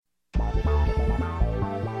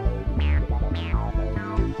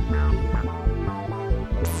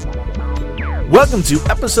Welcome to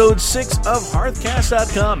episode 6 of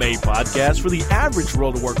Hearthcast.com, a podcast for the average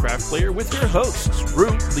World of Warcraft player with your hosts,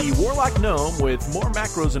 Root, the Warlock Gnome with more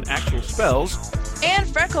macros than actual spells, and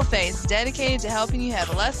Freckleface, dedicated to helping you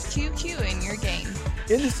have less QQ in your game.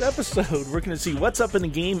 In this episode, we're going to see what's up in the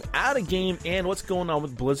game, out of game, and what's going on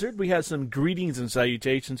with Blizzard. We have some greetings and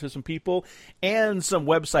salutations to some people, and some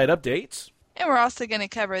website updates. And we're also going to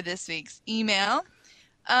cover this week's email.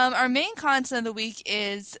 Our main content of the week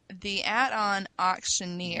is the add-on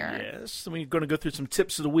Auctioneer. Yes, we're going to go through some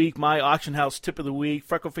tips of the week, my auction house tip of the week,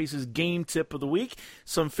 Freckleface's game tip of the week,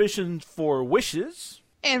 some fishing for wishes.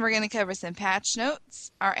 And we're going to cover some patch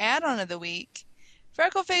notes, our add-on of the week,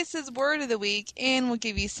 Freckleface's word of the week, and we'll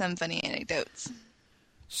give you some funny anecdotes.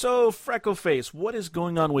 So, Freckleface, what is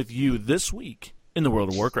going on with you this week in the World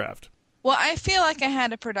of Warcraft? Well, I feel like I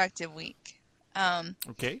had a productive week.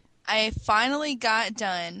 Okay. I finally got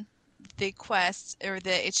done the quest, or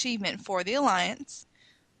the achievement for the Alliance,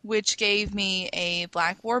 which gave me a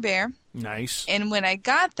Black War Bear. Nice. And when I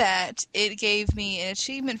got that, it gave me an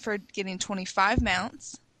achievement for getting 25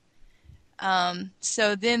 mounts.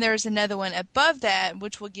 So then there's another one above that,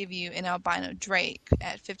 which will give you an albino drake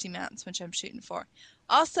at 50 mounts, which I'm shooting for.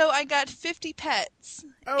 Also, I got 50 pets,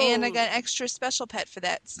 and I got an extra special pet for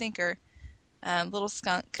that stinker, little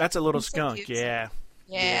skunk. That's a little He's so skunk, cute. Yeah.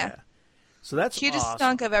 So that's cutest awesome.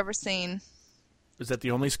 skunk I've ever seen. Is that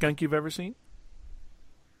the only skunk you've ever seen?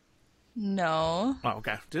 No. Oh,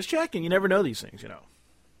 okay. Just checking. You never know these things, you know.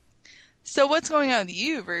 So what's going on with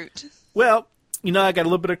you, Root? Well, you know, I got a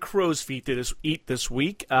little bit of crow's feet to eat this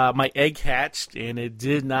week. My egg hatched, and it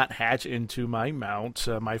did not hatch into my mount,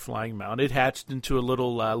 my flying mount. It hatched into a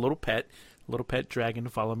little pet dragon to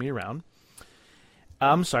follow me around.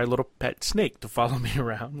 I'm sorry, little pet snake to follow me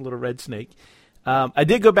around, little red snake. I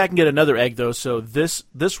did go back and get another egg though, so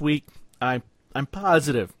this week I'm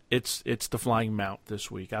positive it's the flying mount this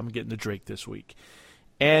week. I'm getting the drake this week,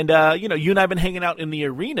 and you know, you and I have been hanging out in the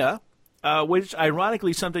arena, which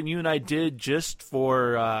ironically something you and I did just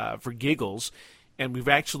for giggles, and we've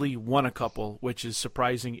actually won a couple, which is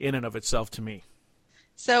surprising in and of itself to me.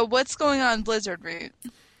 So what's going on, Blizzard, Root?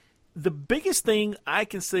 The biggest thing I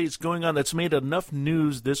can say is going on that's made enough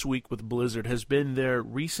news this week with Blizzard has been their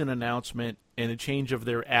recent announcement and a change of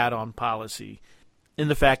their add-on policy, in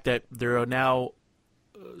the fact that they're now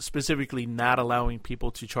specifically not allowing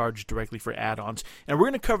people to charge directly for add-ons. And we're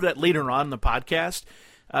going to cover that later on in the podcast,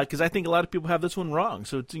 because I think a lot of people have this one wrong.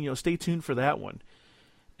 So, you know, stay tuned for that one.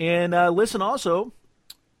 And listen also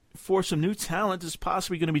for some new talent is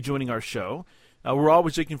possibly going to be joining our show. We're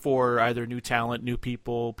always looking for either new talent, new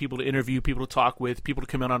people to interview, people to talk with, people to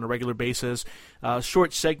come in on a regular basis,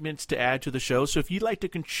 short segments to add to the show. So if you'd like to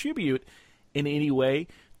contribute in any way,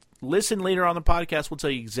 listen later on the podcast. We'll tell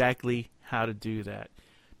you exactly how to do that.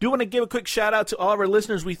 Do want to give a quick shout out to all of our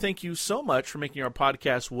listeners. We thank you so much for making our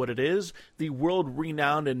podcast what it is, the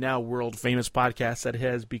world-renowned and now world-famous podcast that it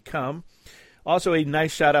has become. Also, a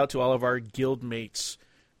nice shout out to all of our guild mates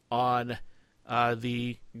on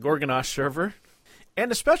the Gorgonosh server.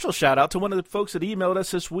 And a special shout-out to one of the folks that emailed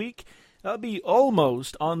us this week. That'll be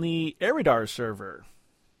Almost on the Eridar server.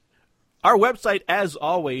 Our website, as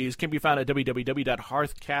always, can be found at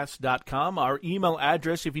www.hearthcast.com. Our email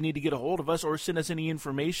address, if you need to get a hold of us or send us any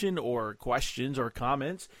information or questions or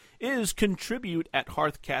comments, is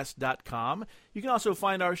contribute@hearthcast.com. You can also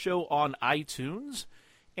find our show on iTunes.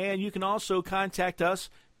 And you can also contact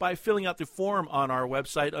us by filling out the form on our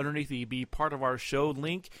website underneath the Be Part of Our Show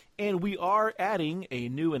link. And we are adding a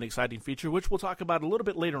new and exciting feature, which we'll talk about a little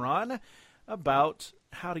bit later on, about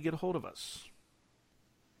how to get a hold of us.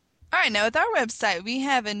 All right, now with our website, we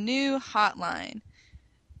have a new hotline.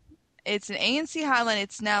 It's an ANC hotline.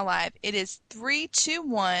 It's now live. It is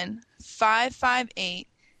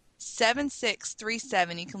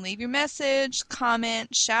 321-558-7637. You can leave your message,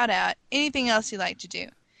 comment, shout out, anything else you'd like to do.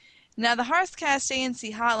 Now, the Hearthcast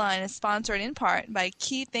ANC hotline is sponsored in part by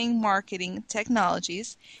Key Thing Marketing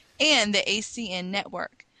Technologies and the ACN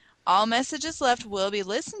Network. All messages left will be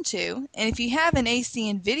listened to, and if you have an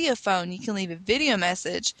ACN video phone, you can leave a video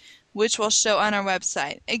message, which will show on our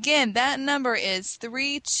website. Again, that number is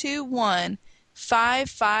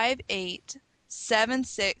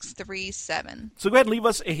 321-558-7637. So go ahead and leave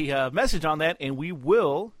us a message on that, and we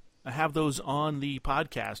will have those on the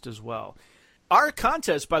podcast as well. Our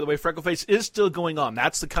contest, by the way, Freckleface, is still going on.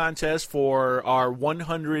 That's the contest for our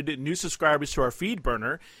 100 new subscribers to our feed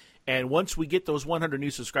burner. And once we get those 100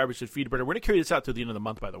 new subscribers to feed burner, we're going to carry this out to the end of the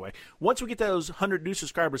month, by the way. Once we get those 100 new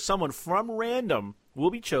subscribers, someone from random will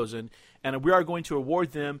be chosen, and we are going to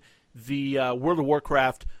award them the World of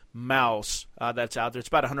Warcraft mouse that's out there. It's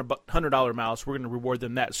about a $100 mouse. We're going to reward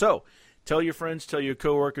them that. So Tell your friends, tell your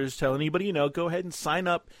coworkers, tell anybody you know. Go ahead and sign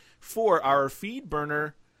up for our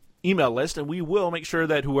FeedBurner email list, and we will make sure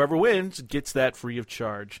that whoever wins gets that free of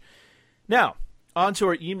charge. Now, on to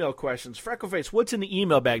our email questions. Freckleface, what's in the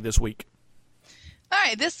email bag this week? All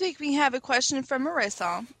right, this week we have a question from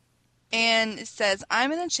Marissa, and it says,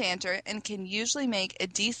 I'm an enchanter and can usually make a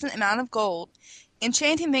decent amount of gold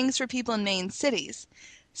enchanting things for people in main cities.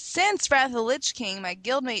 Since Wrath of the Lich King, my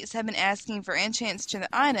guildmates have been asking for enchants to the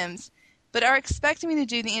items, but are expecting me to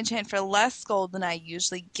do the enchant for less gold than I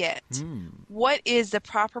usually get. What is the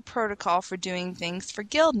proper protocol for doing things for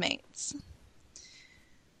guildmates?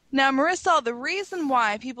 Now, Marissa, the reason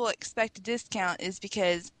why people expect a discount is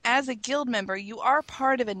because as a guild member, you are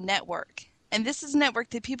part of a network, and this is a network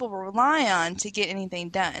that people rely on to get anything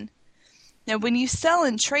done. Now, when you sell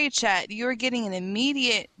in trade chat, you're getting an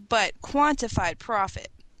immediate but quantified profit.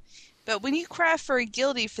 But when you craft for a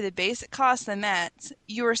guildie for the basic cost of the mats,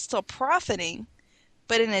 you are still profiting,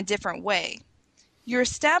 but in a different way. You're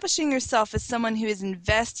establishing yourself as someone who is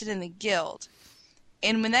invested in the guild.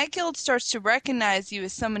 And when that guild starts to recognize you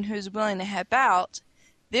as someone who is willing to help out,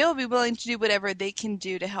 they will be willing to do whatever they can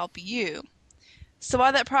do to help you. So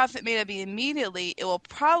while that profit may not be immediately, it will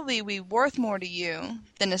probably be worth more to you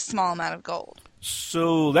than a small amount of gold.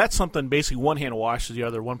 So that's something basically one hand washes the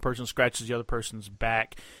other. One person scratches the other person's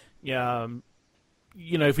back. You know,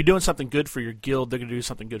 if you're doing something good for your guild, they're going to do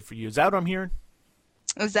something good for you. Is that what I'm hearing?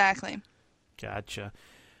 Exactly. Gotcha.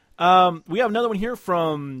 We have another one here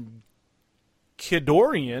from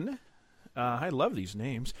Kidorian. I love these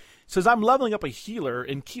names. It says, I'm leveling up a healer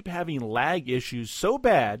and keep having lag issues so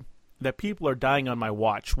bad that people are dying on my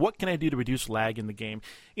watch. What can I do to reduce lag in the game?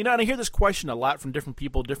 You know, and I hear this question a lot from different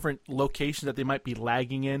people, different locations that they might be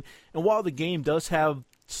lagging in. And while the game does have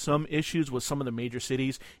some issues with some of the major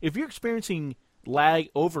cities, if you're experiencing lag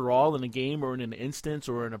overall in a game or in an instance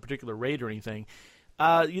or in a particular raid or anything,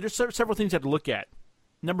 there's several things you have to look at.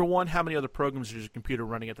 Number one, how many other programs is your computer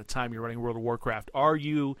running at the time you're running World of Warcraft? Are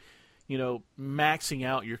you, maxing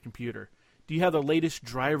out your computer? Do you have the latest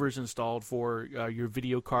drivers installed for your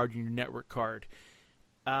video card and your network card?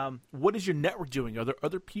 What is your network doing? Are there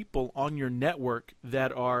other people on your network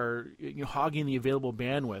that are hogging the available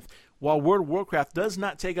bandwidth? While World of Warcraft does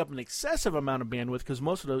not take up an excessive amount of bandwidth because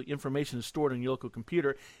most of the information is stored on your local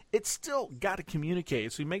computer, it's still got to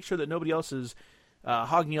communicate. So you make sure that nobody else is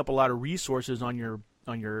hogging up a lot of resources on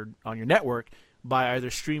your network by either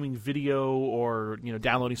streaming video or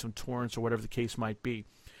downloading some torrents or whatever the case might be.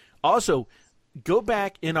 Also, go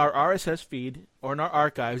back in our RSS feed or in our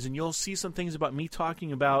archives, and you'll see some things about me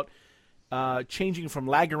talking about changing from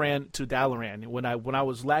Lagaran to Dalaran. When I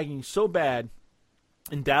was lagging so bad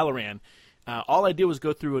in Dalaran, all I did was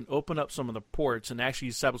go through and open up some of the ports and actually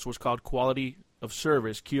establish what's called quality of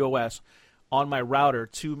service, QoS, on my router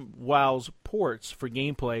to WoW's ports for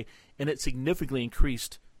gameplay, and it significantly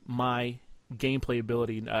increased my gameplay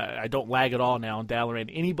ability. I don't lag at all now in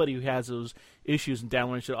Dalaran. Anybody who has those issues in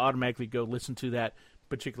Dalaran should automatically go listen to that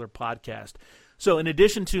particular podcast. So in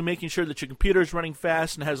addition to making sure that your computer is running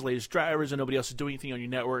fast and has the latest drivers and nobody else is doing anything on your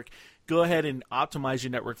network, go ahead and optimize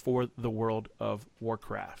your network for the World of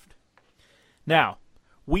Warcraft. Now,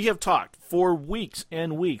 we have talked for weeks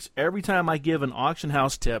and weeks. Every time I give an auction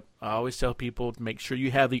house tip, I always tell people to make sure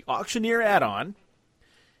you have the Auctioneer add-on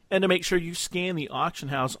and to make sure you scan the auction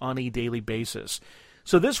house on a daily basis.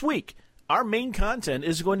 So this week, our main content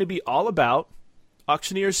is going to be all about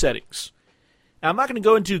Auctioneer settings. Now, I'm not going to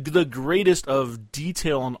go into the greatest of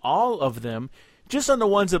detail on all of them, just on the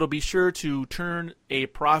ones that will be sure to turn a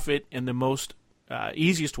profit in the most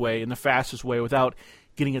easiest way, in the fastest way, without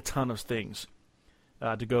getting a ton of things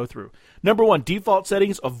to go through. Number one, default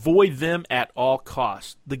settings, avoid them at all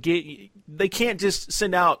costs. They can't just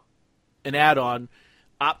send out an add-on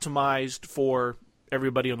optimized for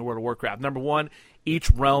everybody on the World of Warcraft. Number one,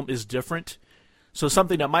 each realm is different. So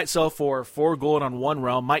something that might sell for 4 gold on one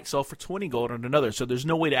realm might sell for 20 gold on another. So there's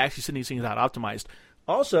no way to actually send these things out optimized.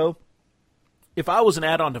 Also, if I was an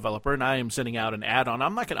add-on developer and I am sending out an add-on,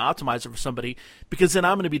 I'm not going to optimize it for somebody because then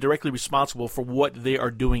I'm going to be directly responsible for what they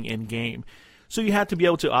are doing in-game. So you have to be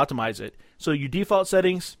able to optimize it. So your default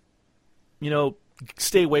settings,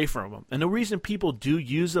 stay away from them. And the reason people do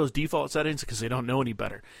use those default settings is because they don't know any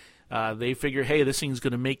better. They figure, hey, this thing's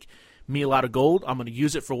going to make me a lot of gold. I'm going to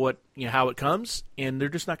use it for how it comes, and they're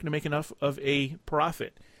just not going to make enough of a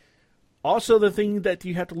profit. Also, the thing that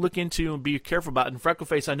you have to look into and be careful about, and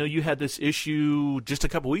Freckleface, I know you had this issue just a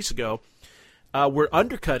couple weeks ago, where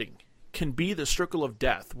undercutting can be the circle of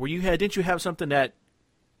death. Where didn't you have something that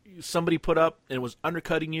somebody put up and was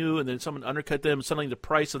undercutting you, and then someone undercut them, and suddenly the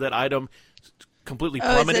price of that item completely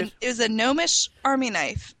Oh, plummeted? it was a gnomish army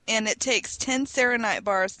knife, and it takes 10 Serenite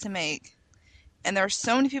bars to make. And there were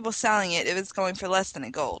so many people selling it, it was going for less than a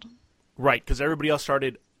gold. Right, because everybody else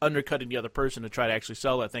started undercutting the other person to try to actually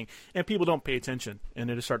sell that thing, and people don't pay attention, and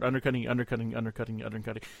they just start undercutting.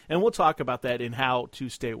 And we'll talk about that and how to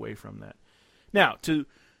stay away from that. Now, to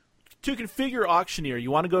configure Auctioneer, you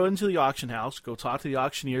want to go into the auction house, go talk to the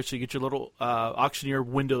auctioneer, so you get your little auctioneer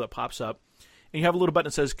window that pops up, and you have a little button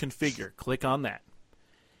that says Configure. Click on that.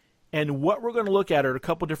 And what we're going to look at are a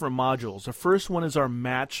couple different modules. The first one is our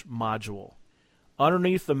Match module.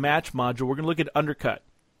 Underneath the Match module, we're going to look at Undercut.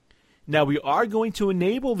 Now, we are going to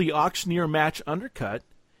enable the Auctioneer Match Undercut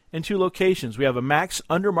in two locations. We have a max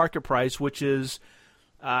under market price, which is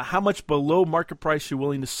how much below market price you're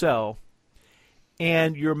willing to sell,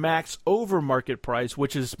 and your max over market price,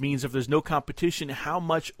 which means if there's no competition, how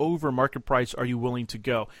much over market price are you willing to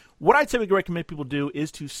go. What I typically recommend people do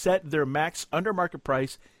is to set their max under market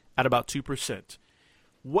price at about 2%.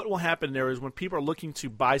 What will happen there is when people are looking to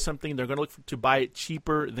buy something, they're going to look to buy it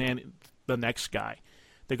cheaper than the next guy.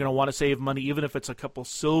 They're going to want to save money. Even if it's a couple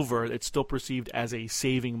silver, it's still perceived as a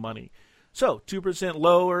saving money. So 2%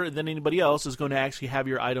 lower than anybody else is going to actually have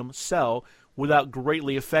your item sell without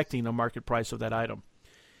greatly affecting the market price of that item.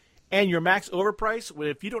 And your max overprice,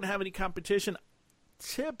 if you don't have any competition,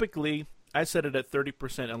 typically I set it at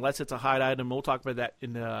 30% unless it's a hot item. We'll talk about that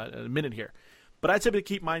in a minute here. But I typically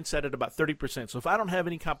keep mine set at about 30%. So if I don't have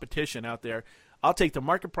any competition out there, I'll take the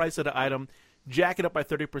market price of the item, jack it up by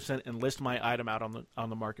 30%, and list my item out on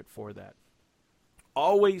the market for that.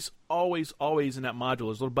 Always, always, always in that module,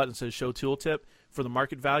 there's a little button that says Show Tooltip for the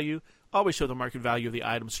market value. Always show the market value of the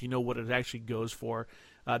item so you know what it actually goes for.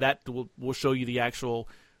 That will show you the actual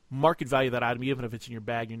market value of that item, even if it's in your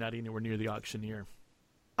bag, you're not anywhere near the auctioneer.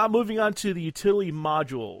 Moving on to the utility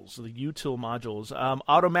modules, the util modules.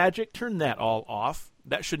 Auto Magic, turn that all off.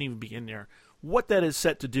 That shouldn't even be in there. What that is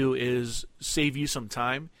set to do is save you some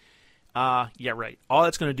time. Yeah, right. All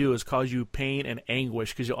that's going to do is cause you pain and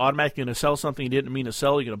anguish because you're automatically going to sell something you didn't mean to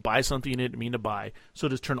sell. You're going to buy something you didn't mean to buy. So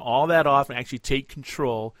just turn all that off and actually take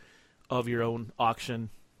control of your own auction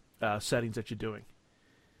settings that you're doing.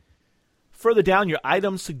 Further down, your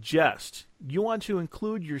item suggest. You want to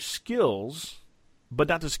include your skills, but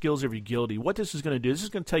not the skills of your guildie. What this is going to do, this is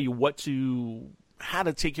going to tell you how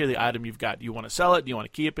to take care of the item you've got. Do you want to sell it? Do you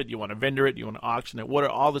want to keep it? Do you want to vendor it? Do you want to auction it? What are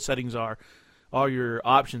all the settings are? All your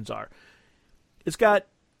options are. It's got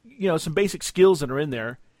some basic skills that are in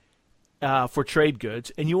there for trade goods,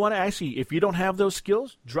 and you want to actually, if you don't have those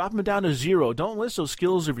skills, drop them down to 0. Don't list those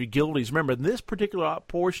skills of your guildies. Remember, in this particular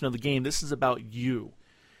portion of the game, this is about you.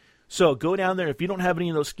 So go down there. If you don't have any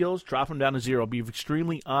of those skills, drop them down to 0. Be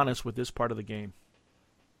extremely honest with this part of the game.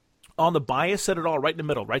 On the bias, set it all right in the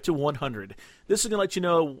middle, right to 100. This is going to let you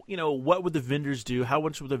know, what would the vendors do? How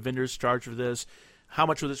much would the vendors charge for this? How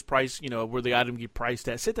much would this price, where the item get priced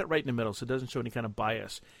at? Set that right in the middle so it doesn't show any kind of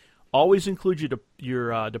bias. Always include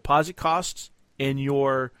your deposit costs and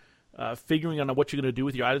your figuring on what you're going to do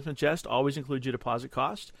with your items in chest. Always include your deposit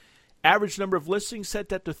cost. Average number of listings, set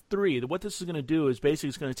that to 3. What this is going to do is basically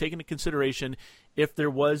it's going to take into consideration if there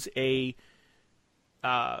was an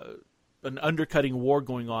undercutting war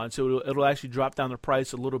going on. So it'll actually drop down the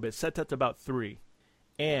price a little bit. Set that to about 3.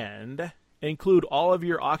 And include all of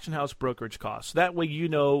your auction house brokerage costs. That way you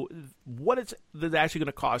know what it's actually going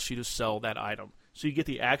to cost you to sell that item. So you get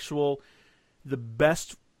the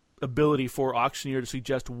best ability for Auctioneer to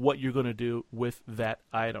suggest what you're going to do with that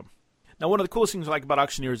item. Now, one of the coolest things I like about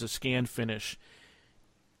Auctioneer is a scan finish.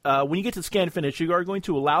 When you get to scan finish, you are going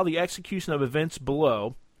to allow the execution of events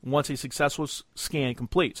below once a successful scan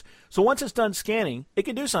completes. So once it's done scanning, it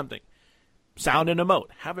can do something. Sound and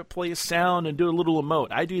emote. Have it play a sound and do a little emote.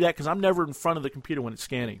 I do that because I'm never in front of the computer when it's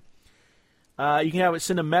scanning. You can have it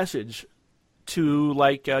send a message to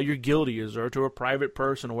your guildies or to a private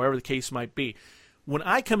person or whatever the case might be. When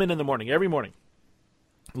I come in the morning, every morning,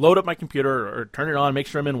 load up my computer or turn it on, make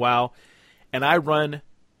sure I'm in WoW, and I run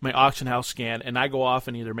my auction house scan, and I go off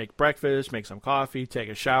and either make breakfast, make some coffee, take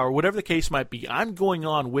a shower, whatever the case might be, I'm going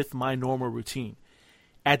on with my normal routine.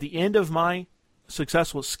 At the end of my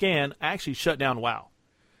successful scan, I actually shut down WoW.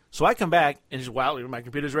 So I come back and just, wow, my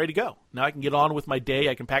computer's ready to go. Now I can get on with my day.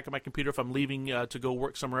 I can pack up my computer if I'm leaving to go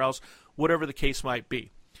work somewhere else, whatever the case might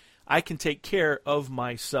be. I can take care of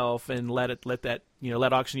myself and let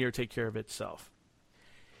Auctioneer take care of itself.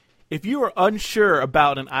 If you are unsure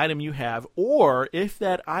about an item you have, or if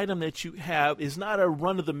that item that you have is not a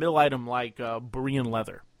run-of-the-mill item like Berean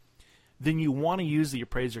leather, then you want to use the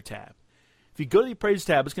Appraiser tab. If you go to the Appraiser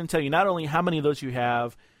tab, it's going to tell you not only how many of those you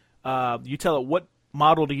have, you tell it what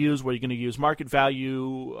model to use where you're going to use market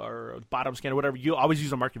value or bottom scan or whatever. You always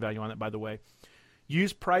use a market value on it, by the way.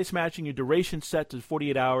 Use price matching, your duration set to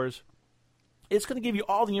 48 hours. It's going to give you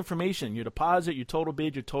all the information, your deposit, your total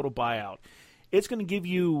bid, your total buyout. It's going to give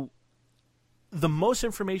you the most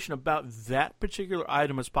information about that particular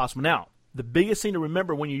item as possible. Now, the biggest thing to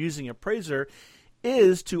remember when you're using Appraiser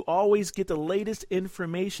is to always get the latest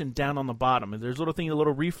information down on the bottom. And there's a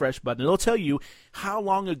little refresh button. It'll tell you how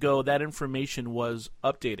long ago that information was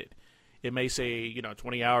updated. It may say,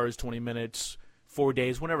 20 hours, 20 minutes, 4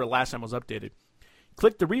 days, whenever the last time it was updated.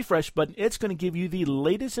 Click the refresh button. It's going to give you the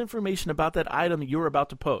latest information about that item you're about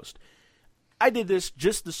to post. I did this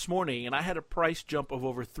just this morning, and I had a price jump of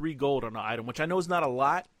over 3 gold on an item, which I know is not a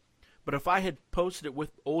lot, but if I had posted it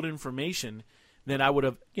with old information, then I would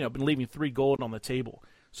have been leaving 3 gold on the table.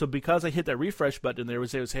 So because I hit that refresh button, it would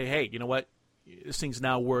say, hey, you know what? This thing's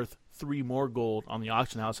now worth 3 more gold on the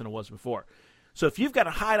auction house than it was before. So if you've got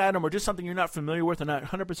a hide item or just something you're not familiar with or not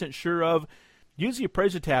 100% sure of, use the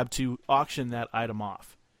Appraiser tab to auction that item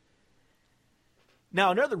off.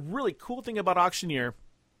 Now, another really cool thing about Auctioneer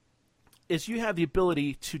is you have the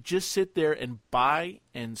ability to just sit there and buy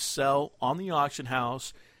and sell on the auction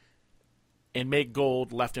house and make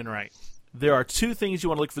gold left and right. There are 2 things you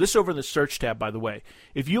want to look for. This is over in the search tab, by the way.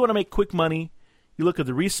 If you want to make quick money, you look at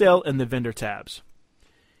the resale and the vendor tabs.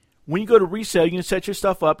 When you go to resale, you can set your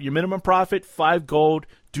stuff up. Your minimum profit, 5 gold.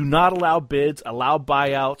 Do not allow bids, allow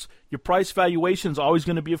buyouts. Your price valuation is always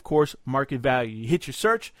going to be, of course, market value. You hit your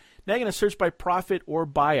search. Now you're going to search by profit or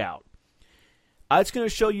buyout. It's going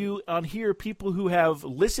to show you on here people who have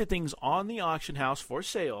listed things on the auction house for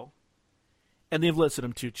sale, and they've listed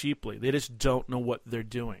them too cheaply. They just don't know what they're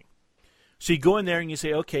doing. So you go in there and you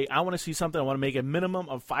say, okay, I want to see something. I want to make a minimum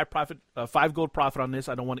of 5 gold profit on this.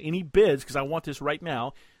 I don't want any bids because I want this right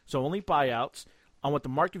now. So only buyouts. I want the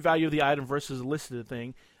market value of the item versus the listed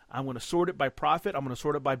thing. I'm going to sort it by profit. I'm going to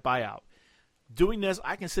sort it by buyout. Doing this,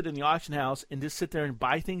 I can sit in the auction house and just sit there and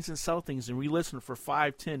buy things and sell things and relist them for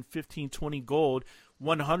 5, 10, 15, 20 gold,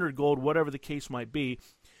 100 gold, whatever the case might be,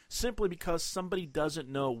 simply because somebody doesn't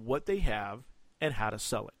know what they have and how to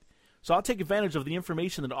sell it. So I'll take advantage of the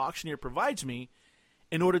information that the auctioneer provides me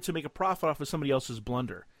in order to make a profit off of somebody else's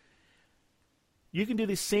blunder. You can do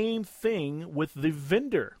the same thing with the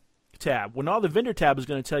vendor tab. When all the vendor tab is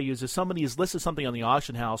going to tell you is if somebody has listed something on the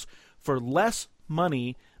auction house for less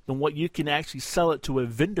money than what you can actually sell it to a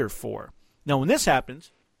vendor for. Now, when this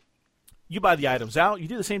happens, you buy the items out. You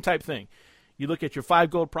do the same type thing. You look at your 5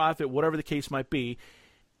 gold profit, whatever the case might be,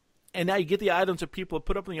 and now you get the items that people have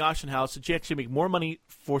put up in the auction house that you actually make more money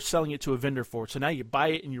for selling it to a vendor for. So now you buy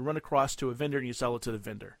it and you run across to a vendor and you sell it to the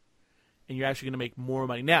vendor. And you're actually going to make more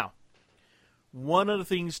money. Now, one of the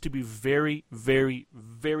things to be very, very,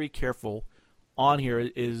 very careful on here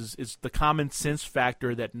is the common sense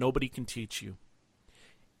factor that nobody can teach you.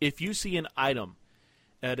 If you see an item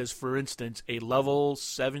that is, for instance, a level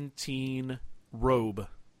 17 robe,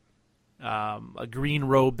 a green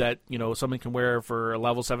robe that someone can wear for a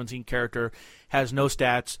level 17 character, has no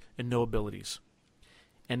stats and no abilities,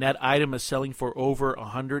 and that item is selling for over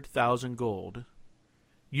 100,000 gold,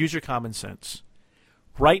 use your common sense.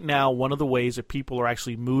 Right now, one of the ways that people are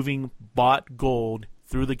actually moving bought gold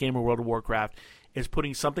through the game of World of Warcraft is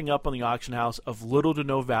putting something up on the auction house of little to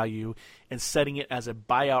no value and setting it as a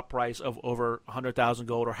buyout price of over 100,000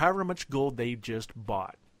 gold or however much gold they just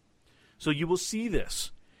bought. So you will see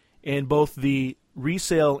this in both the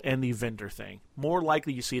resale and the vendor thing. More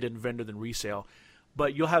likely you see it in vendor than resale,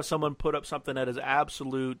 but you'll have someone put up something that is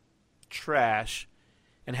absolute trash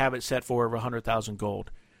and have it set for over 100,000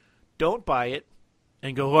 gold. Don't buy it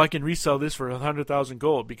and go, I can resell this for 100,000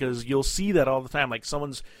 gold, because you'll see that all the time. Like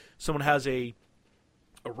someone has a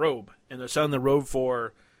robe, and they're selling the robe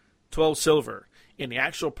for 12 silver, and the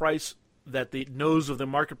actual price that the nose of the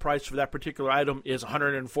market price for that particular item is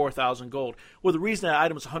 104,000 gold. Well, the reason that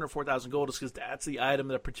item is 104,000 gold is because that's the item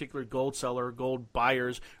that a particular gold seller, gold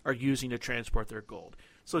buyers are using to transport their gold.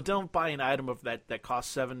 So don't buy an item of that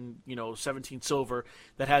costs 17 silver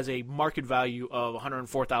that has a market value of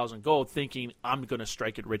 104,000 gold, thinking I'm going to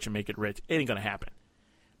strike it rich and make it rich. It ain't going to happen.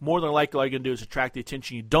 More than likely, all you're going to do is attract the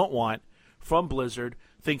attention you don't want from Blizzard,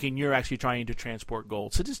 thinking you're actually trying to transport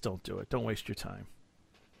gold. So just don't do it. Don't waste your time.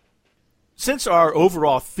 Since our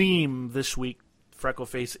overall theme this week,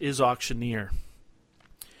 Freckleface, is Auctioneer,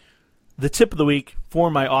 the tip of the week for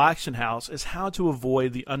my auction house is how to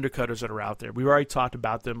avoid the undercutters that are out there. We've already talked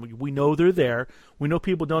about them. We know they're there. We know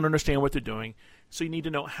people don't understand what they're doing. So you need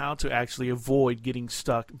to know how to actually avoid getting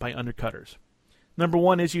stuck by undercutters. Number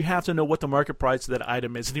one is you have to know what the market price of that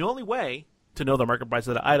item is. And the only way to know the market price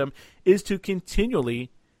of that item is to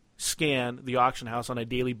continually scan the auction house on a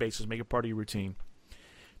daily basis. Make it part of your routine.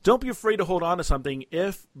 Don't be afraid to hold on to something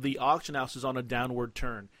if the auction house is on a downward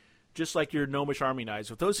turn. Just like your Gnomish Army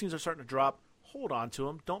Knives. If those things are starting to drop, hold on to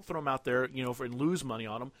them. Don't throw them out there, and lose money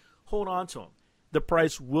on them. Hold on to them. The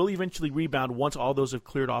price will eventually rebound once all those have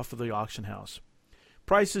cleared off of the auction house.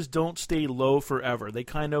 Prices don't stay low forever. They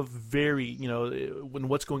kind of vary, when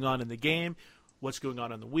what's going on in the game, what's going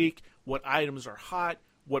on in the week, what items are hot,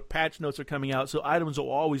 what patch notes are coming out. So items will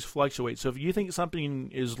always fluctuate. So if you think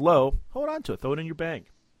something is low, hold on to it. Throw it in your bank.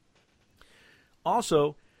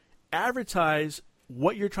 Also, advertise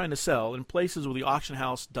what you're trying to sell in places where the auction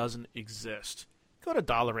house doesn't exist. Go to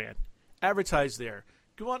Dollarand. Advertise there.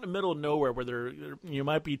 Go out in the middle of nowhere where you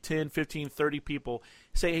might be 10, 15, 30 people.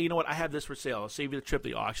 Say, hey, you know what? I have this for sale. I'll save you the trip to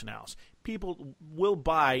the auction house. People will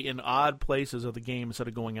buy in odd places of the game instead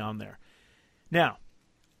of going on there. Now,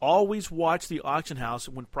 always watch the auction house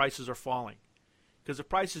when prices are falling. Because if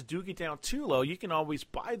prices do get down too low, you can always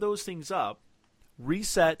buy those things up,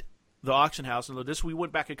 reset the auction house. And we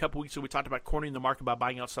went back a couple weeks ago. We talked about cornering the market by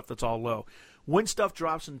buying out stuff that's all low. When stuff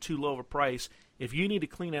drops in too low of a price, if you need to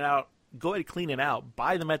clean it out, go ahead and clean it out.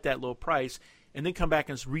 Buy them at that low price, and then come back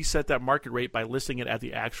and reset that market rate by listing it at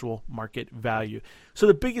the actual market value. So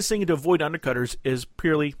the biggest thing to avoid undercutters is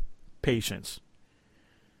purely patience.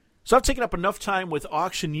 So I've taken up enough time with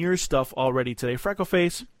auctioneer stuff already today.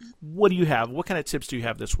 Freckleface, what do you have? What kind of tips do you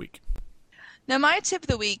have this week? Now, my tip of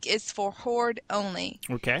the week is for Horde only.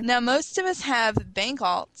 Okay. Now, most of us have bank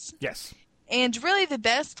alts. Yes. And really, the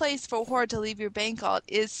best place for Horde to leave your bank alt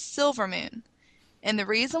is Silvermoon. And the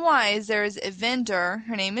reason why is there is a vendor,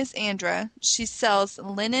 her name is Andra. She sells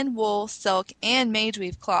linen, wool, silk, and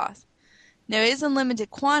mageweave cloth. Now, it is in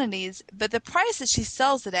limited quantities, but the price that she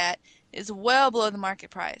sells it at is well below the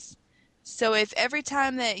market price. So if every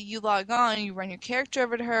time that you log on, you run your character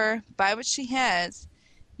over to her, buy what she has,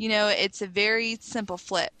 it's a very simple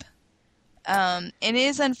flip. And it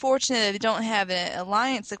is unfortunate that they don't have an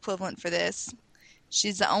alliance equivalent for this.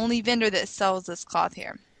 She's the only vendor that sells this cloth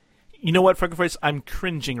here. You know what, Freckleface? I'm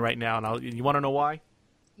cringing right now, and you want to know why?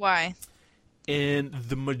 Why? In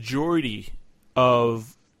the majority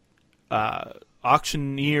of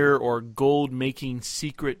auctioneer or gold-making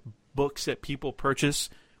secret books that people purchase,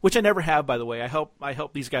 which I never have, by the way. I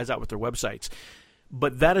help these guys out with their websites.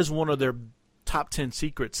 But that is one of their top 10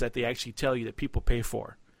 secrets that they actually tell you that people pay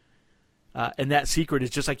for. And that secret is,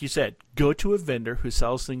 just like you said, go to a vendor who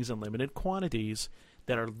sells things in limited quantities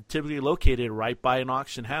that are typically located right by an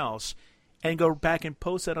auction house, and go back and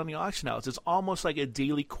post that on the auction house. It's almost like a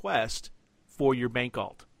daily quest for your bank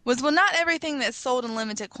alt. Well, not everything that's sold in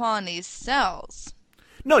limited quantities sells.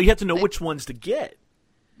 No, you have to know which ones to get.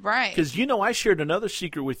 Right. Because I shared another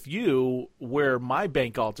secret with you where my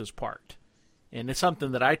bank alt is parked. And it's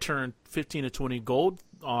something that I turn 15 to 20 gold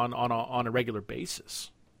on a regular basis.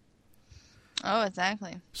 Oh,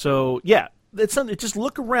 exactly. So, yeah, it's something. Just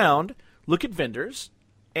look around, look at vendors,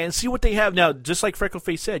 and see what they have. Now, just like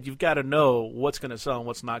Freckleface said, you've got to know what's going to sell and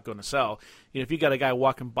what's not going to sell. If you got a guy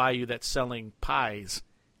walking by you that's selling pies,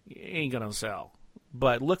 it ain't going to sell.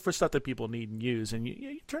 But look for stuff that people need and use, and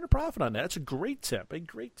you turn a profit on that. That's a great tip.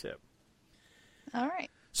 All right.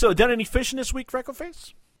 So, done any fishing this week,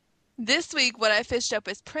 Freckleface? This week, what I fished up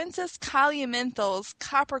was Princess Calyaminthal's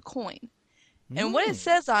copper coin. And what it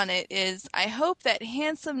says on it is, I hope that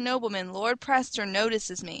handsome nobleman Lord Prester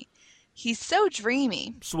notices me. He's so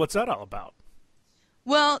dreamy. So what's that all about?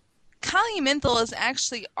 Well, Calyaminthal is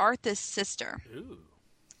actually Arthas' sister. Ooh.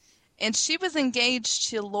 And she was engaged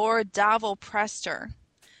to Lord Davil Prester.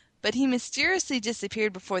 But he mysteriously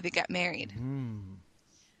disappeared before they got married.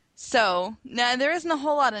 So, now there isn't a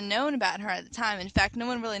whole lot known about her at the time. In fact, no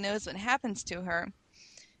one really knows what happens to her.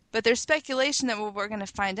 But there's speculation that what we're going to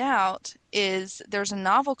find out is there's a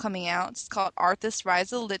novel coming out. It's called Arthas: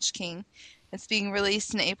 Rise of the Lich King. It's being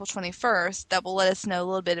released on April 21st. That will let us know a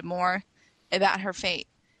little bit more about her fate.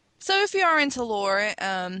 So if you are into lore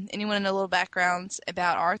and you want to know a little background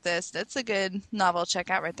about Arthas, that's a good novel to check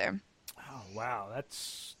out right there. Oh, wow.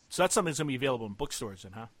 That's something that's going to be available in bookstores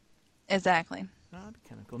then, huh? Exactly. Oh, that'd be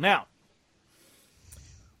kind of cool. Now,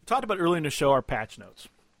 we talked about earlier in the show our patch notes.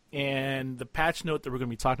 And the patch note that we're going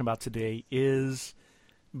to be talking about today is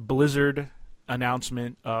Blizzard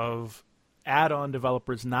announcement of add-on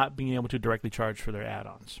developers not being able to directly charge for their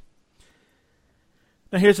add-ons.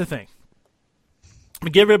 Now, here's the thing. I'm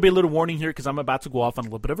going to give everybody a little warning here because I'm about to go off on a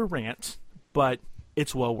little bit of a rant, but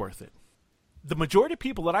it's well worth it. The majority of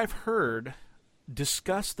people that I've heard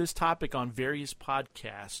discuss this topic on various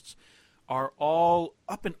podcasts are all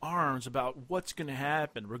up in arms about what's going to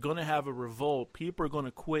happen. We're going to have a revolt. People are going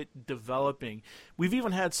to quit developing. We've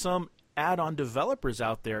even had some add-on developers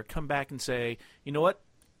out there come back and say, you know what,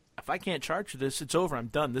 if I can't charge for this, it's over. I'm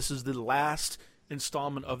done. This is the last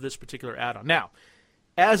installment of this particular add-on. Now,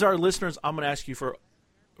 as our listeners, I'm going to ask you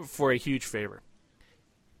for a huge favor.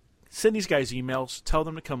 Send these guys emails. Tell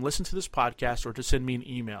them to come listen to this podcast or to send me an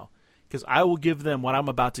email, because I will give them what I'm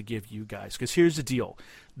about to give you guys. Because here's the deal.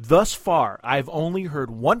 Thus far, I've only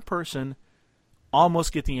heard one person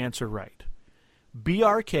almost get the answer right.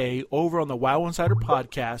 BRK over on the WoW Insider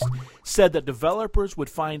podcast said that developers would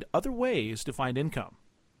find other ways to find income.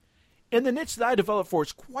 In the niche that I develop for,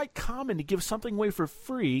 it's quite common to give something away for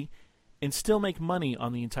free and still make money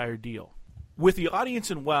on the entire deal. With the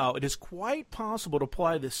audience in WoW, it is quite possible to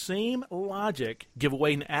apply the same logic, give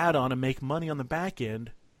away an add-on, and make money on the back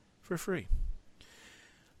end for free.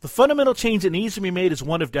 The fundamental change that needs to be made is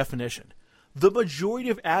one of definition. The majority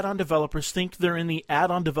of add-on developers think they're in the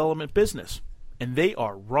add-on development business, and they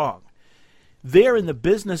are wrong. They are in the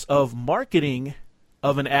business of marketing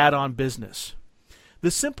of an add-on business. The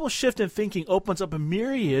simple shift in thinking opens up a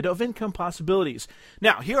myriad of income possibilities.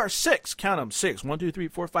 Now, here are 6, count them, 6, 1, 2, 3,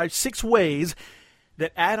 4, 5, 6 ways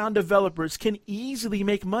that add-on developers can easily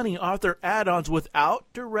make money off their add-ons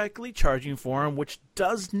without directly charging for them, which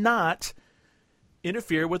does not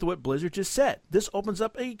interfere with what Blizzard just said. This opens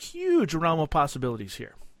up a huge realm of possibilities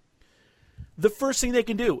here. The first thing they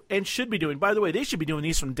can do, and should be doing, by the way, they should be doing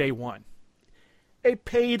these from day one, a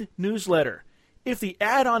paid newsletter. If the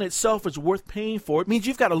add-on itself is worth paying for, it means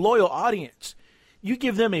you've got a loyal audience. You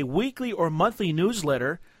give them a weekly or monthly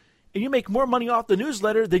newsletter, and you make more money off the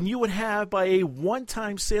newsletter than you would have by a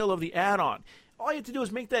one-time sale of the add-on. All you have to do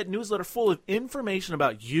is make that newsletter full of information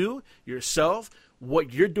about you, yourself,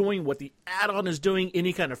 what you're doing, what the add-on is doing,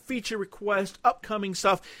 any kind of feature request, upcoming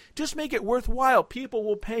stuff. Just make it worthwhile. People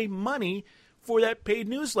will pay money for that paid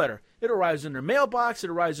newsletter. It arrives in their mailbox, it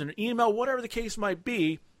arrives in their email, whatever the case might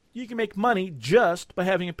be. You can make money just by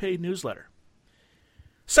having a paid newsletter.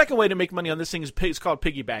 Second way to make money on this thing is called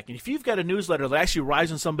piggybacking. If you've got a newsletter that actually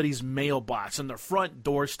arrives in somebody's mailbox on their front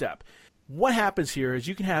doorstep, what happens here is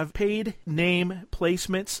you can have paid name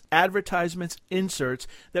placements, advertisements, inserts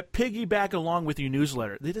that piggyback along with your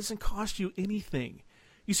newsletter. That doesn't cost you anything.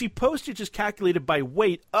 You see, postage is calculated by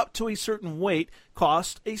weight. Up to a certain weight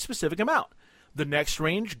costs a specific amount. The next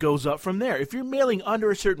range goes up from there. If you're mailing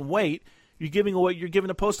under a certain weight, you're giving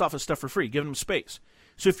the post office stuff for free, giving them space.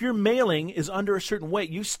 So if your mailing is under a certain weight,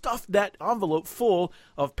 you stuff that envelope full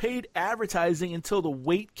of paid advertising until the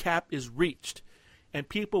weight cap is reached. And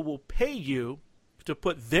people will pay you to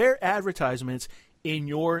put their advertisements in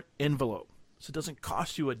your envelope. So it doesn't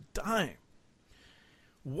cost you a dime.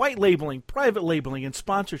 White labeling, private labeling, and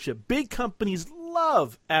sponsorship. Big companies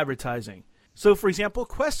love advertising. So, for example,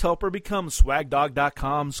 Quest Helper becomes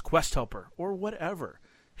swagdog.com's Quest Helper, or whatever.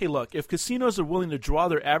 Hey, look, if casinos are willing to draw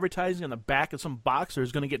their advertising on the back of some box that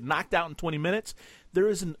is going to get knocked out in 20 minutes, there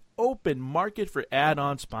is an open market for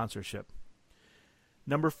add-on sponsorship.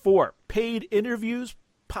 Number 4, paid interviews,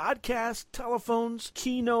 podcasts, telephones,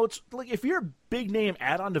 keynotes. Look, if you're a big-name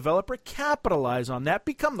add-on developer, capitalize on that.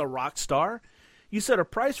 Become the rock star. You set a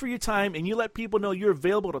price for your time, and you let people know you're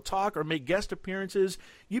available to talk or make guest appearances.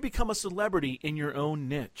 You become a celebrity in your own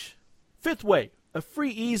niche. 5th way, a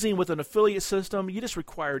free easing with an affiliate system. You just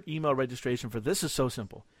require email registration for this. Is so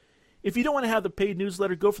simple. If you don't want to have the paid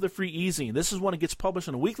newsletter, go for the free easing. This is one that gets published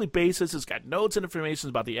on a weekly basis. It's got notes and information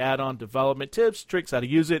about the add-on, development, tips, tricks, how to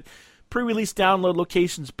use it, pre-release download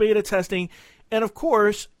locations, beta testing, and of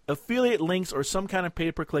course, affiliate links or some kind of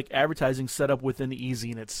pay-per-click advertising set up within the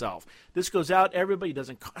easing itself. This goes out, everybody. It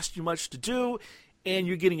doesn't cost you much to do, and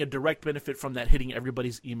you're getting a direct benefit from that hitting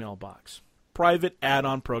everybody's email box. Private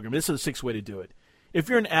add-on program. This is the 6th way to do it. If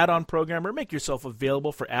you're an add-on programmer, make yourself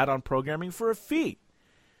available for add-on programming for a fee.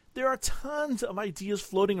 There are tons of ideas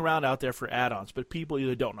floating around out there for add-ons, but people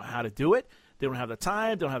either don't know how to do it, they don't have the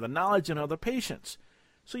time, they don't have the knowledge, they don't have the patience.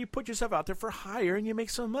 So you put yourself out there for hire and you make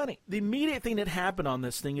some money. The immediate thing that happened on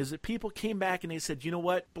this thing is that people came back and they said, you know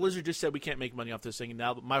what, Blizzard just said we can't make money off this thing, and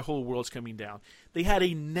now my whole world's coming down. They had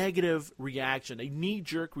a negative reaction, a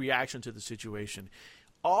knee-jerk reaction to the situation.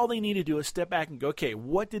 All they need to do is step back and go, okay,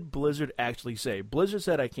 what did Blizzard actually say? Blizzard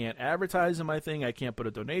said I can't advertise in my thing, I can't put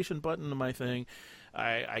a donation button in my thing,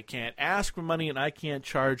 I can't ask for money, and I can't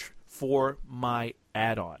charge for my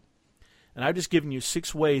add-on. And I've just given you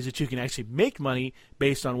 6 ways that you can actually make money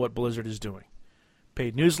based on what Blizzard is doing.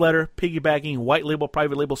 Paid newsletter, piggybacking, white label,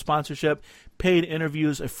 private label sponsorship, paid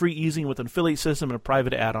interviews, a free easing with an affiliate system, and a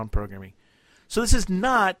private add-on programming. So this is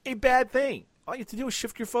not a bad thing. All you have to do is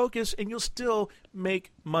shift your focus, and you'll still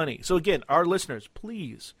make money. So again, our listeners,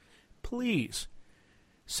 please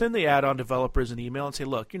send the add-on developers an email and say,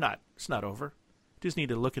 look, it's not over. Just need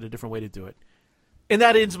to look at a different way to do it. And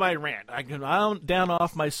that ends my rant. I'm down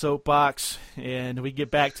off my soapbox, and we get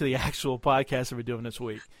back to the actual podcast that we're doing this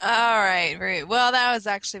week. All right, very well. That was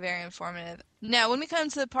actually very informative. Now, when we come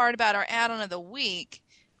to the part about our add-on of the week,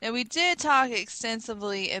 now we did talk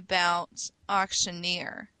extensively about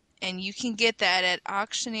Auctioneer, and you can get that at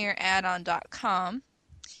auctioneeraddon.com.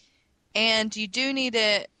 And you do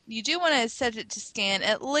want to set it to scan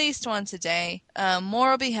at least once a day.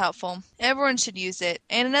 More will be helpful. Everyone should use it.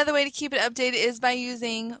 And another way to keep it updated is by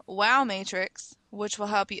using Wow Matrix, which will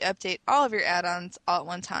help you update all of your add-ons all at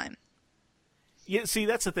one time. Yeah, see,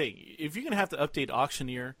 that's the thing. If you're going to have to update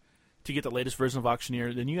Auctioneer to get the latest version of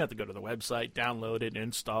Auctioneer, then you have to go to the website, download it,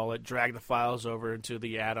 install it, drag the files over into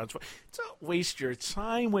the add-ons. Don't waste your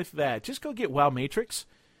time with that. Just go get Wow Matrix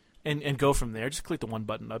and go from there. Just click the one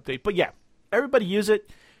button update. But yeah, everybody use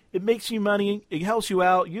it. It makes you money. It helps you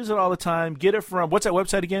out. Use it all the time. Get it from, what's that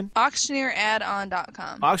website again?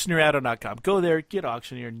 Auctioneeraddon.com. Auctioneeraddon.com. Go there, get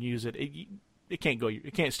Auctioneer, and use it. It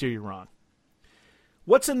can't steer you wrong.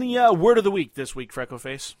 What's in the word of the week this week,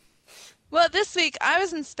 Freckleface? Well, this week I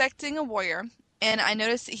was inspecting a warrior, and I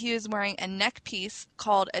noticed that he was wearing a neck piece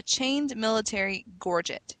called a chained military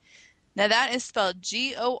gorget. Now that is spelled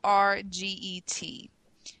Gorget.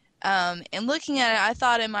 And looking at it, I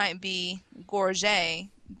thought it might be gorget,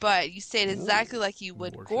 but you say it exactly like you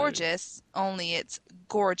would gorgeous, only it's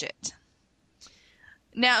gorget.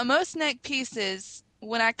 Now, most neck pieces,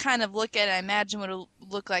 when I kind of look at it, I imagine what it'll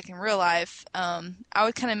look like in real life. I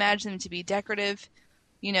would kind of imagine them to be decorative.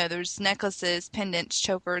 You know, there's necklaces, pendants,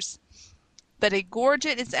 chokers. But a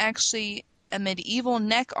gorget is actually a medieval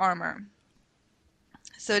neck armor.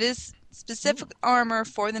 So it is specific armor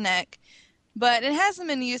for the neck, but it hasn't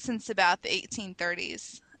been used since about the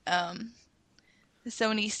 1830s. So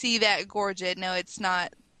when you see that gorget, no, it's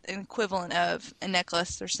not an equivalent of a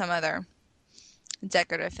necklace or some other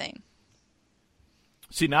decorative thing.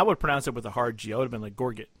 See, now I would pronounce it with a hard G. I would have been like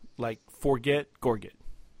gorget. Like, forget, gorget.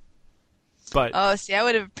 But oh, see, I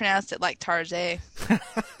would have pronounced it like Tarjay.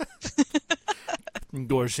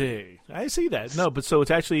 Gorget. I see that. No, but so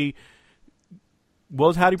it's actually,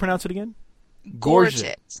 how do you pronounce it again?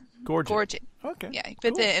 Gorget. Gorget. Okay. Yeah, you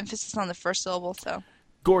put the emphasis on the first syllable, so.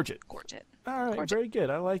 Gorget. Gorget. All right, Gorget. Very good.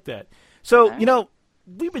 I like that. So, Right. you know,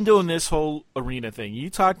 we've been doing this whole arena thing. You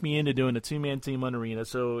talked me into doing a two-man team on arena,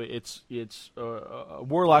 so it's a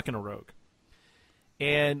warlock and a rogue.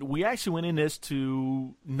 And we actually went in this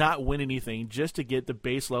to not win anything, just to get the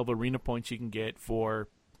base level arena points you can get for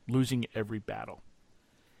losing every battle.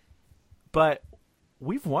 But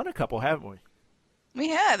we've won a couple, haven't we? We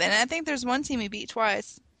have, and I think there's one team we beat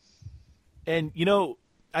twice. And, you know,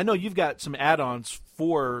 I know you've got some add-ons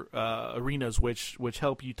for arenas which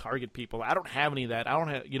help you target people. I don't have any of that. I don't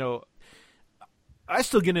have, you know, I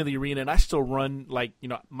still get into the arena and I still run, like, you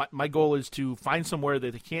know, my goal is to find somewhere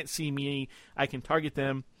that they can't see me. I can target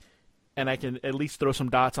them, and I can at least throw some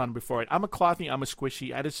dots on them before I'm a clothy, I'm a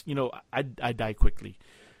squishy. I just, you know, I die quickly.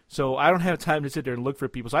 So I don't have time to sit there and look for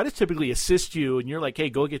people. So I just typically assist you, and you're like, hey,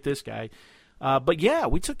 go get this guy. But yeah,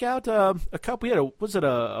 we took out a couple. We had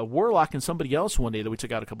a warlock and somebody else one day that we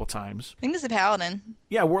took out a couple times. I think it's a paladin.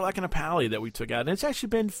 Yeah, a warlock and a pally that we took out, and it's actually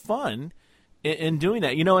been fun in doing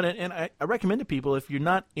that. You know, and I recommend to people, if you're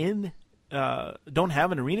not don't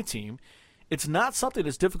have an arena team, it's not something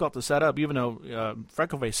that's difficult to set up. Even though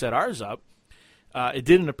Freckleface set ours up, it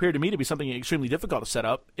didn't appear to me to be something extremely difficult to set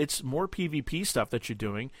up. It's more PvP stuff that you're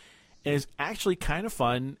doing, and it's actually kind of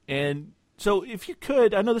fun. And so if you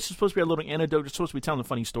could, I know this is supposed to be a little anecdote. It's supposed to be telling the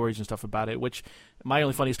funny stories and stuff about it, which my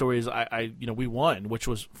only funny story is we won, which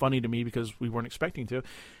was funny to me because we weren't expecting to.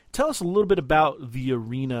 Tell us a little bit about the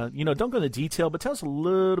arena. You know, don't go into detail, but tell us a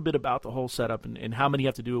little bit about the whole setup and how many you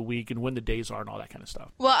have to do a week and when the days are and all that kind of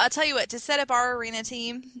stuff. Well, I'll tell you what, to set up our arena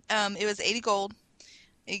team, it was 80 gold.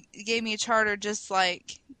 It gave me a charter just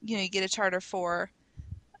like, you know, you get a charter for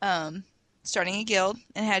starting a guild,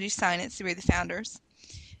 and had you sign it so we're the founders.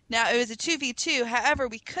 Now, it was a 2v2. However,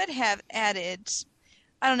 we could have added,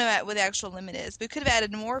 I don't know what the actual limit is, but we could have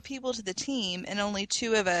added more people to the team, and only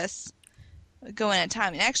 2 of us go in at a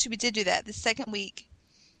time. And actually, we did do that. The second week,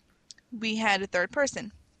 we had a 3rd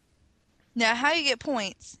person. Now, how you get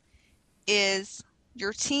points is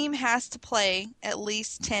your team has to play at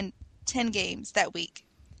least 10 games that week.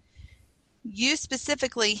 You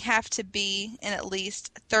specifically have to be in at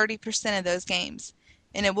least 30% of those games,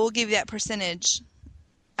 and it will give you that percentage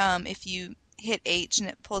if you hit H and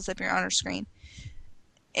it pulls up your honor screen.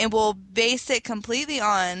 And we'll base it completely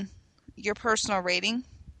on your personal rating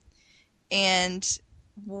and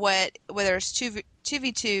whether it's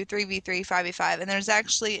 2v2, 3v3, 5v5, and there's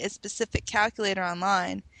actually a specific calculator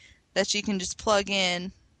online that you can just plug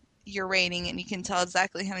in your rating and you can tell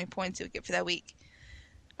exactly how many points you'll get for that week.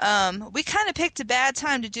 We kind of picked a bad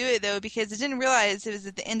time to do it, though, because I didn't realize it was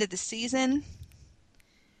at the end of the season.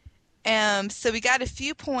 So we got a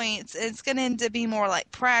few points. It's going to end up being more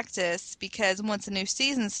like practice, because once a new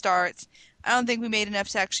season starts, I don't think we made enough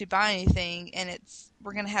to actually buy anything, and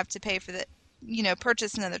we're going to have to pay for the,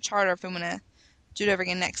 purchase another charter if we want to do it over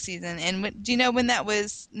again next season. And do you know when that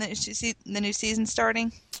was, the new season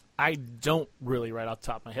starting? I don't really right off the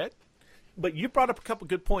top of my head. But you brought up a couple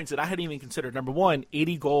good points that I hadn't even considered. Number one,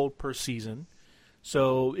 80 gold per season.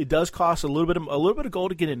 So it does cost a little bit of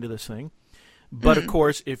gold to get into this thing. But, of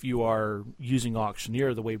course, if you are using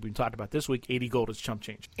Auctioneer the way we talked about this week, 80 gold is chump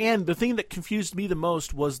change. And the thing that confused me the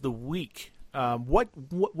most was the week. What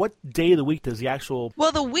day of the week does the actual...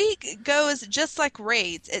 Well, the week goes just like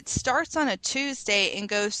raids. It starts on a Tuesday and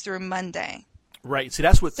goes through Monday. Right. See,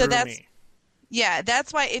 that's what threw me. Yeah,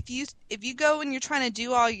 that's why if you go and you're trying to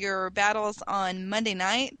do all your battles on Monday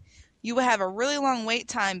night, you will have a really long wait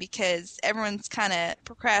time because everyone's kind of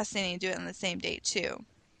procrastinating and do it on the same day too.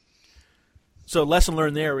 So lesson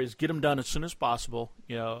learned there is get them done as soon as possible,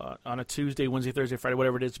 on a Tuesday, Wednesday, Thursday, Friday,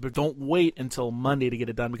 whatever it is. But don't wait until Monday to get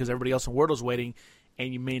it done because everybody else in Wordle's waiting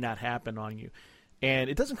and you may not happen on you. And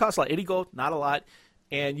it doesn't cost a lot. 80 gold, not a lot.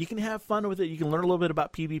 And you can have fun with it. You can learn a little bit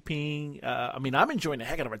about PvPing. I'm enjoying the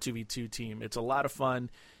heck out of our 2v2 team. It's a lot of fun.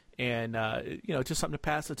 And, just something to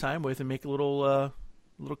pass the time with and make a little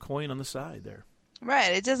coin on the side there.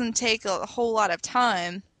 Right. It doesn't take a whole lot of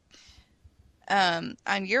time on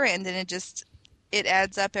your end, and it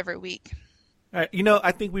adds up every week. All right.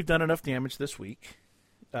 I think we've done enough damage this week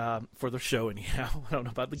for the show anyhow. I don't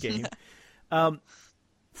know about the game.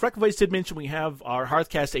 Freckleface did mention we have our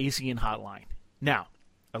Hearthcast ACN hotline. Now,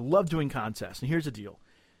 I love doing contests, and here's the deal.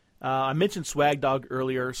 I mentioned SwagDog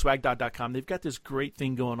earlier, swagdog.com. They've got this great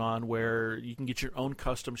thing going on where you can get your own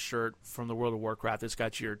custom shirt from the World of Warcraft. It's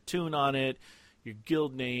got your tune on it, your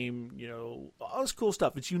guild name, all this cool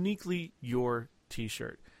stuff. It's uniquely your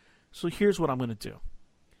T-shirt. So here's what I'm going to do.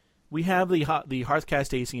 We have the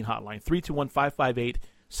Hearthcast ACN hotline,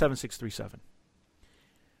 321-558-7637.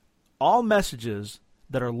 All messages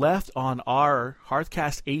that are left on our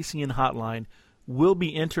Hearthcast ACN hotline will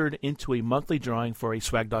be entered into a monthly drawing for a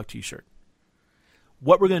SwagDog T-shirt.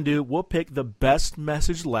 What we're going to do, we'll pick the best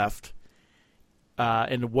message left,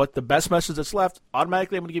 and what the best message that's left,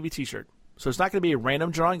 automatically I'm going to give you a T-shirt. So it's not going to be a random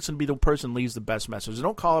drawing. It's going to be the person who leaves the best message. So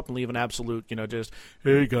don't call up and leave an absolute, just,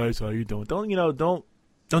 hey guys, how you doing? Don't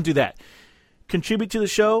do that. Contribute to the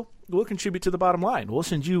show. We'll contribute to the bottom line. We'll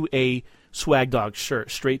send you a SwagDog shirt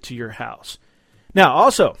straight to your house. Now,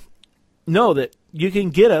 also, know that you can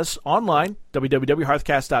get us online,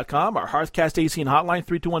 www.hearthcast.com, our Hearthcast ACN hotline,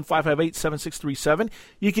 321-558-7637.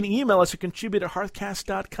 You can email us at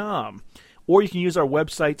contribute@hearthcast.com, or you can use our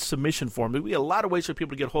website submission form. We have a lot of ways for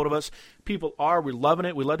people to get a hold of us. We're loving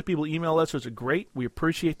it. We love the people email us. Those are great. We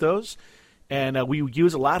appreciate those. And we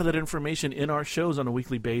use a lot of that information in our shows on a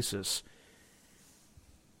weekly basis.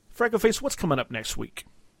 Freckleface, what's coming up next week?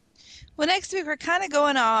 Well, next week we're kind of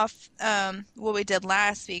going off what we did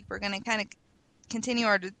last week. We're going to kind of continue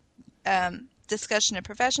our discussion of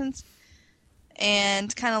professions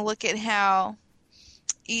and kind of look at how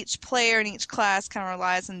each player in each class kind of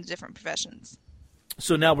relies on the different professions.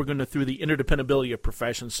 So now we're going to through the interdependability of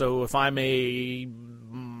professions. So if I'm a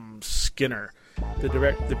Skinner,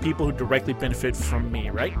 the people who directly benefit from me,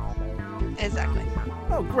 right? Exactly.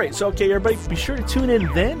 Oh, great. So, okay, everybody, be sure to tune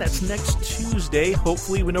in then. That's next Tuesday.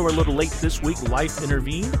 Hopefully, we know we're a little late this week. Life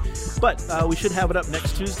intervened. But we should have it up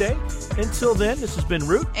next Tuesday. Until then, this has been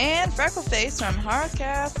Root. And Freckleface from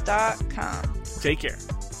Hearthcast.com. Take care.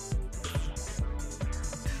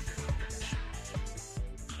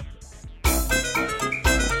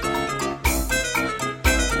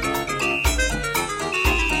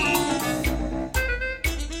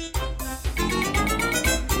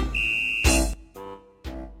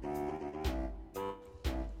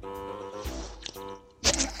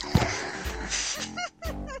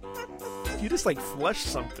 You just flushed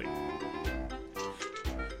something.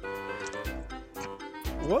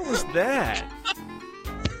 What was that?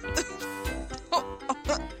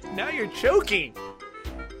 Now you're choking.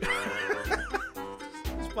 This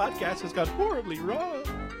podcast has gone horribly wrong.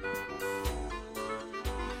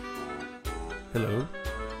 Hello?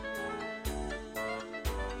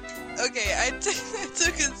 Okay, I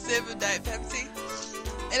took a sip of Diet Pepsi,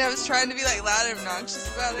 and I was trying to be loud and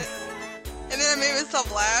obnoxious about it. And then I made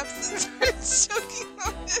myself laugh and started choking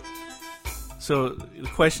on it. So the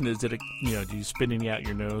question is, do you spit any out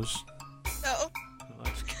your nose? No.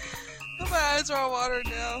 Oh, My eyes are all watered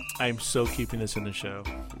now. I am so keeping this in the show.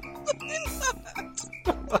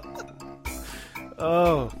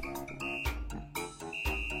 Oh.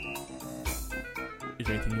 Is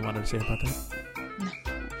there anything you wanted to say about that? No.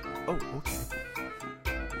 Oh, okay.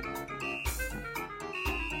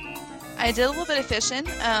 I did a little bit of fishing,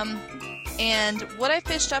 and what I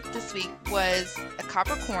fished up this week was a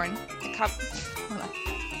copper corn. Hold on.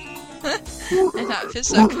 I not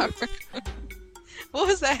fished up copper. What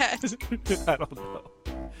was that? I don't know.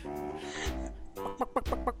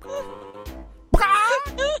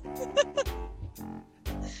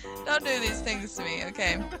 Don't do these things to me,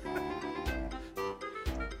 okay?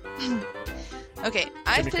 Okay,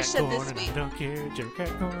 I fished up this week. I don't care. Jimmy Cat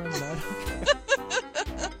corn, I don't care.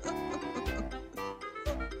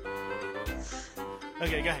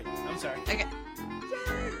 Okay, go ahead. I'm sorry. Okay.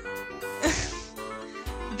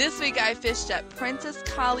 This week I fished up Princess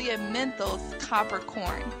Kalia Menthal's copper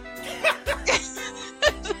corn.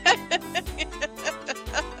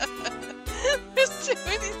 There's too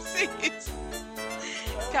many C's.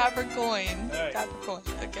 Copper coin. Right. Copper coin.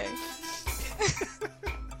 Okay.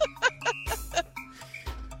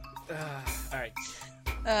 All right.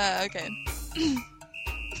 Okay.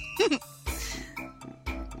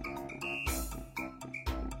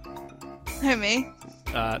 Hey, me?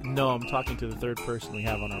 No, I'm talking to the third person we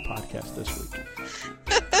have on our podcast this week.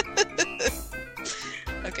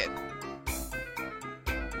 Okay.